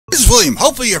William,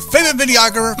 hopefully your favorite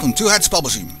videographer from Two Hats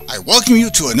Publishing. I welcome you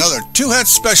to another Two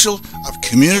Hats special of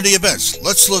community events.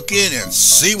 Let's look in and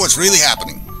see what's really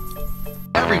happening.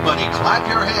 Everybody clap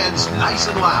your hands nice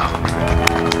and loud.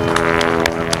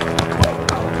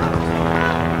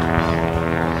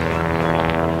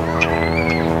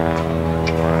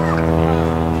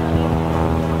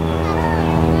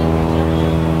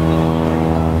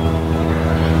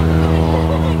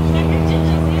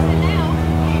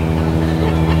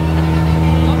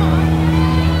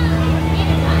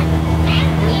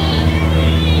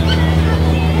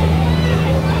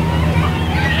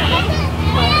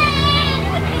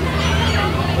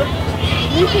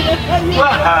 Well,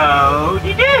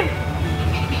 howdy do.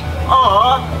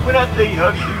 Aw, when I say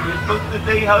howdy do, you're supposed to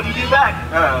say howdy do back.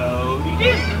 Howdy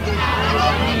do.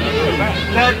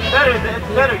 That's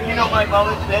better. You know my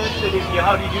mama says that if you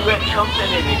howdy do at something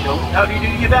and it don't howdy do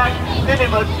you back, then it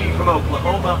must be from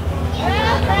Oklahoma.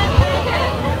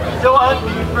 So I'm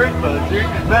Buford, Buzzard.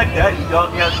 My daddy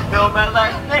taught me how to spell my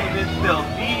last name. It's spelled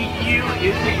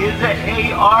B-U-is-a-A-R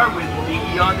with an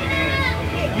E on the end.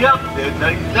 Yep, that's how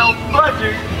you spell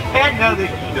Buzzard. And now that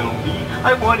you know me,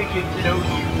 I want to get to know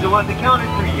you. So on the count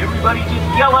of 3, everybody just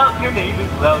yell out your name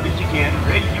as loud as you can.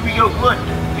 Ready? Here we go. 1,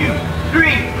 2,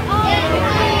 3.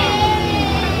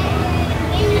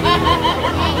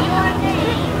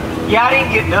 Yeah, I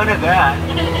didn't get none of that.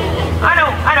 I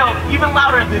know. Even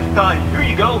louder this time. Here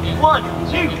you go. 1,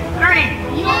 2, 3.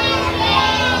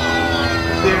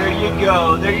 There you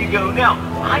go. Now,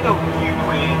 I know you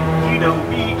and you know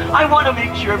me. I want to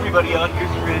make sure everybody out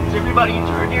here's friends. Everybody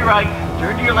turn to your right,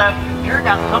 turn to your left, turn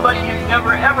down somebody you've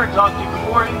never ever talked to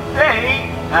before and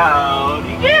say,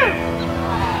 howdy do.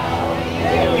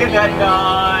 Isn't that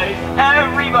nice?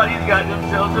 Everybody's got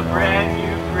themselves a brand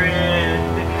new friend.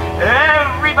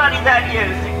 Everybody that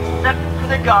is, except for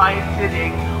the guy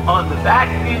sitting on the back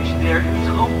bench there who's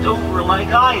humped over like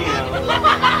I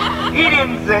am. He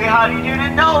didn't say howdy do to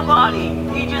nobody.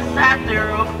 He just sat there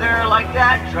over there like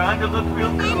that, trying to look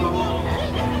real cool.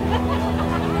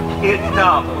 It's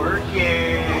not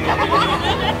working.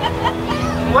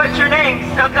 What's your name,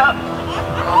 stuck up?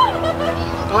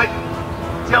 What?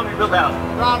 Tell me real loud.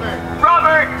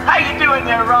 Robert, how you doing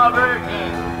there, Robert?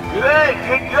 Good.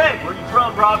 Where you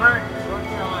from, Robert?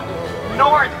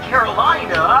 North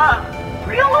Carolina?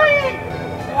 Really?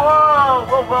 Whoa,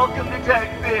 well, welcome to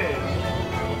Texas.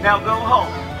 Now go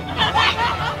home.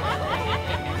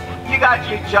 You got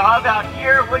your job out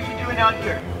here? What are you doing out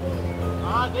here?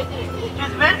 Visiting.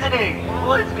 Just visiting.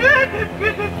 Well, it's good.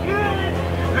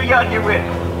 Who are you out here with?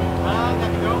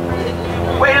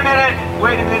 Wait a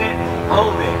minute.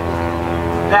 Hold it.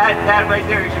 That right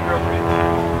there is your girlfriend.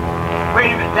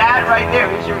 Wait a minute. That right there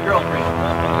is your girlfriend.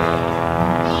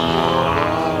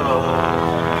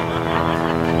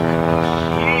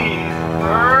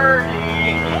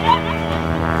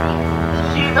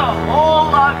 She's a whole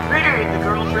lot prettier than the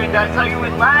girlfriend I saw you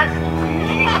with last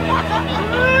week.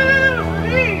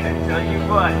 I tell you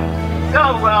what. So,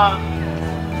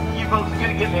 you folks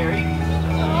gonna get married?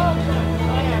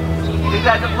 Is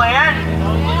that the plan?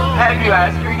 Have you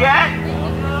asked her yet?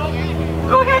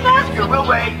 Go ahead and ask her. We'll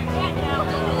wait.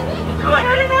 Go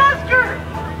ahead and ask her.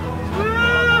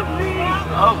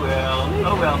 Oh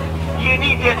well. You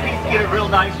need to at least get a real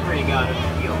nice ring out of the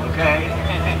deal, okay?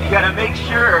 You gotta make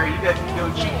sure he doesn't go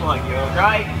cheap on you,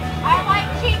 alright? I like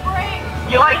cheap rings.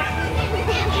 You like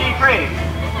cheap rings?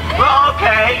 Well,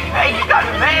 okay. Hey, you got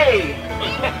it made.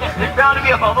 There's bound to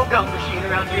be a bubble gum machine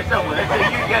around here somewhere, so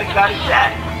you guys got it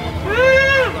set.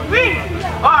 Woo-wee!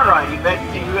 Alrighty, let's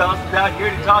see who else is out here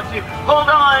to talk to. Hold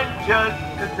on just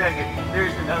a second.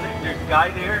 There's a guy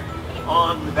there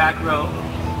on the back row.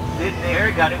 Sitting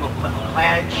there, got him a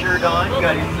plaid shirt on,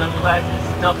 got his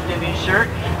sunglasses stuffed in his shirt.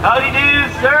 Howdy do,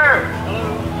 sir?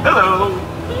 Hello.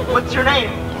 What's your name?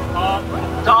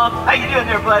 Tom. How you doing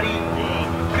there, buddy?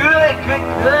 Good.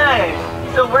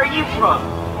 So where are you from?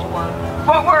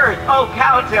 Fort Worth. Oh,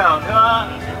 Cowtown, huh?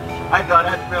 I thought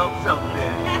I smelled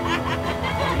something.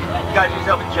 Got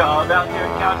yourself a job out there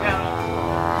in Cowtown?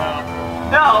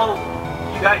 No.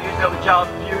 You got yourself a job,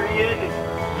 period?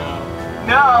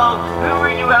 No, who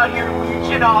are you out here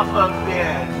mooching off of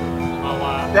then?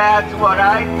 That's what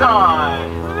I thought.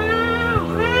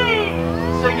 Woo-wee.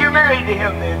 So you're married to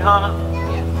him then, huh?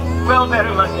 Yes. Well,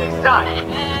 better luck next time.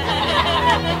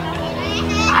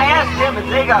 I asked him if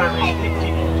they got a ring.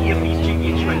 At least you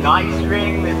get you a nice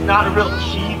ring that's not a real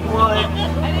cheap one.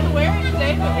 I didn't wear it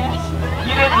today, but yes.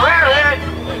 You didn't wear it?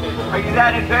 Are you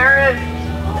that embarrassed?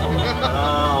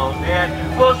 Oh, man.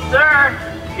 Well, sir,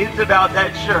 it's about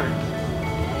that shirt.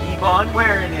 On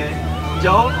wearing it.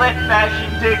 Don't let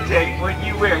fashion dictate what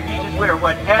you wear. You just wear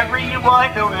whatever you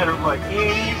want, no matter what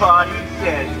anybody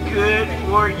says. Good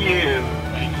for you.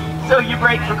 So you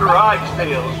break for garage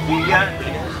sales, do ya?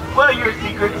 Well, your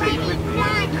secret's safe with me.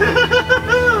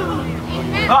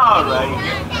 Alright.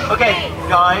 Okay,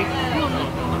 guys.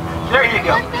 There you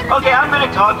go. Okay, I'm going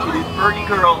to talk to this pretty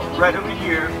girl right over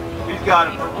here who's got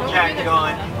a purple jacket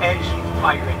on, and she's a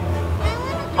pirate.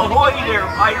 Ahoy there,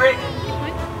 pirate.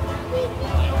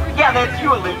 Yeah, that's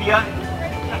you, Olivia.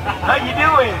 How you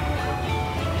doing?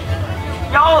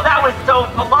 Yo, that was so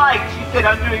polite. She said,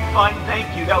 I'm doing fine,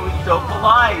 thank you. That was so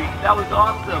polite. That was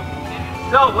awesome.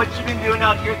 So, what you been doing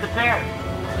out here at the fair?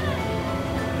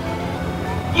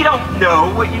 You don't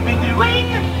know what you've been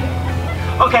doing?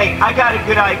 Okay, I got a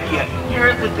good idea.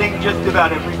 Here's the thing just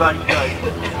about everybody does.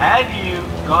 Have you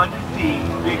gone to see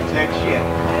Big Tex yet?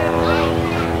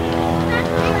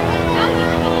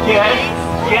 Yes?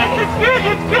 Yes, it's good,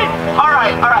 it's good.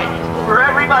 Alright. For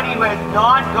everybody who has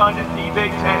not gone to see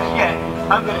Big Tex yet,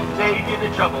 I'm going to save you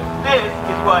the trouble. This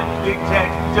is what Big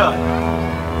Tex does.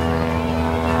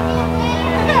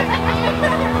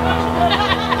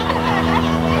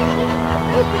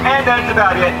 And that's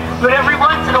about it. But every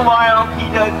once in a while, he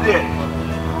does this.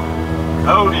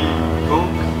 Howdy,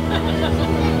 folks.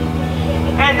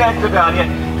 And that's about it.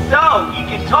 So, he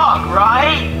can talk,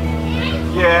 right?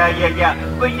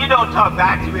 Yeah. But you don't talk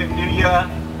back to him, do ya?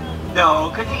 No,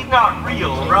 because he's not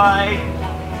real, right?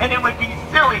 And it would be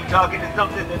silly talking to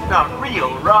something that's not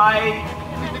real, right?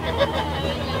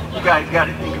 You guys got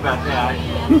to think about that.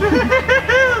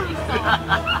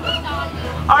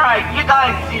 Alright, you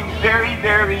guys seem very,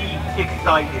 very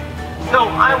excited. So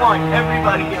I want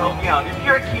everybody to help me out. If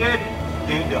you're a kid,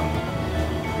 stand up.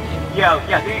 Yeah,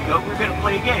 there you go. We're going to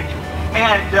play a game.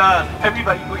 And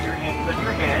everybody put your hands on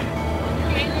your head.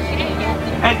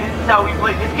 And this is how we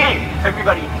play this game.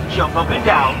 Everybody jump up and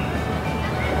down.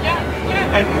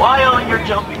 And while you're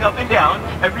jumping up and down,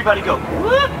 everybody go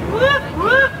whoop, whoop,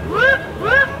 whoop, whoop,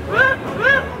 whoop, whoop,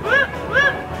 whoop, whoop,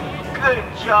 whoop. Good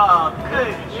job.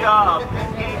 This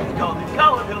game is called the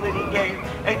Gullibility Game,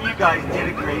 and you guys did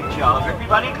a great job.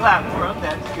 Everybody clap for them.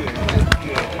 That's good.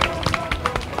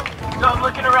 So I'm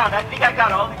looking around. I think I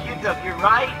got all the kids up here,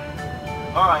 right?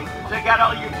 Alright, since I got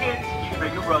all your kids, you can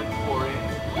make a run for it.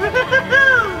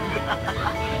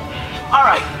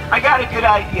 Alright, I got a good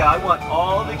idea. I want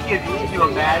all the kids to do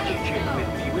a magic trick with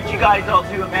me. Would you guys all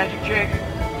do a magic trick?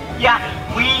 Yeah,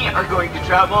 we are going to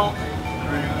travel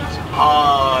through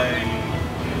time.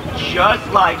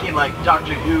 Just like in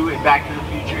Doctor Who and Back to the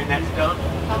Future and that stuff.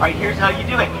 Alright, here's how you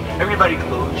do it. Everybody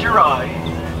close your eyes.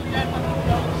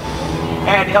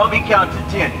 And help me count to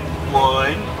 10.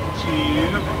 1,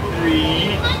 2,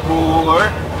 3, 4,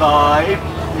 5,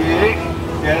 6,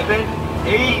 7,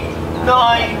 8,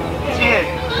 9, 10.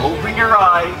 Open your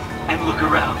eyes and look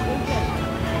around.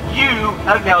 You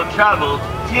have now traveled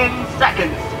 10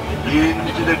 seconds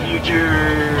into the future.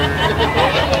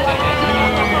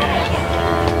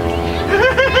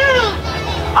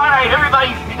 Alright,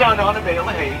 everybody sit down on a bale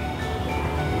of hay.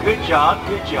 Good job.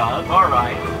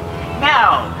 Alright.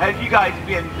 Now, have you guys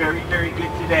been very, very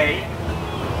good today?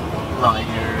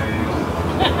 Liars.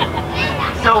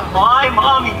 So my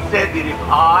mommy said that if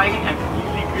I am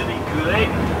really, really good,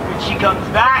 when she comes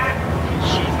back,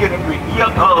 she's gonna bring me a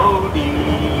pony.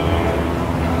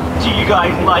 Do you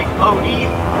guys like ponies?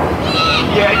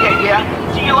 Yeah.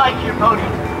 Do you like your ponies?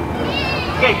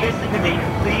 Okay, listen to me.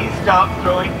 Please stop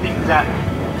throwing things at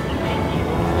me.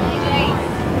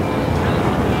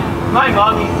 My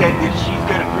mommy said that she's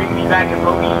gonna bring me back a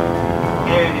pony,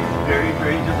 and it's very,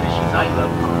 very delicious. I love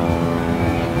ponies.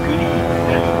 Goodies,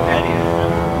 that's what that is.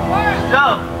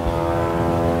 So,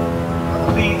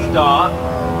 please stop.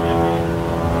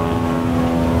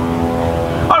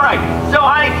 Alright, so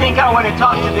I think I want to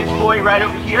talk to this boy right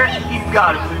over here. He's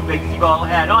got a blue baseball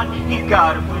hat on. He's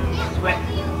got a blue sweat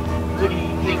hoodie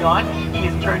thing on. He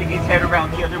is turning his head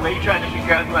around the other way, trying to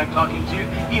figure out who I'm talking to.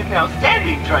 He is now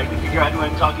standing, trying to figure out who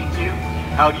I'm talking to.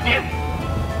 Howdy do.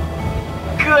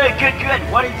 Good.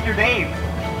 What is your name?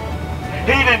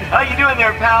 Hayden, how you doing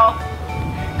there, pal?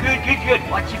 Good.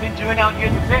 What you been doing out here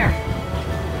at the fair?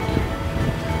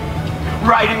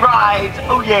 Riding rides.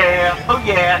 Oh yeah.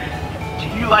 Do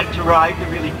you like to ride the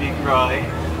really big rides?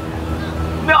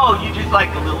 No, you just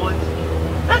like the little ones.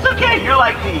 That's okay, you're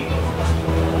like me.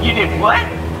 You did what?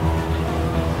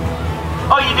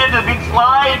 Oh, you did the big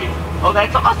slide? Oh,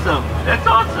 that's awesome.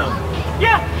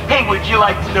 Yeah. Hey, would you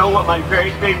like to know what my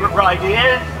very favorite ride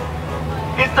is?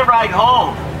 It's the ride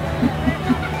home.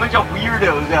 Bunch of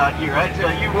weirdos out here, I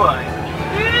tell you what.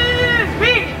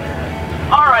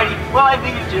 Alrighty, well I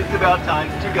think it's just about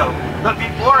time to go. But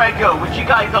before I go, would you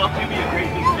guys all do me a great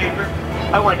big favor?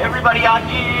 I want everybody out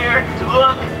here to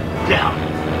look down.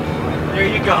 There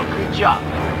you go, good job.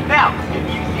 Now, if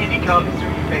you see any comics or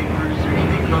any papers or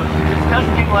anything gross or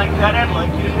disgusting like that, I'd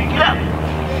like you to pick it up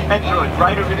and throw it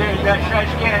right over there in that trash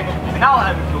can, and I'll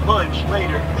have it for lunch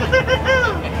later.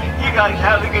 You guys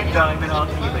have a good time, and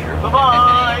I'll see you later.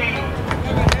 Bye-bye!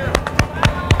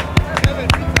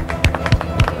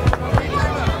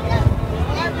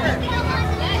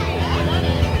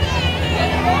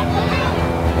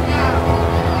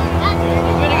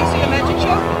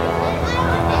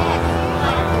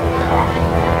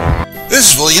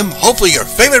 This is William, hopefully your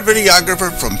favorite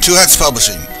videographer from Two Hats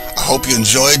Publishing. I hope you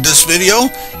enjoyed this video.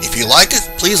 If you like it,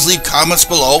 please leave comments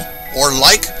below, or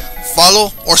like,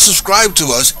 follow, or subscribe to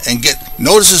us and get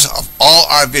notices of all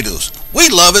our videos. We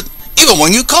love it, even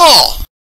when you call.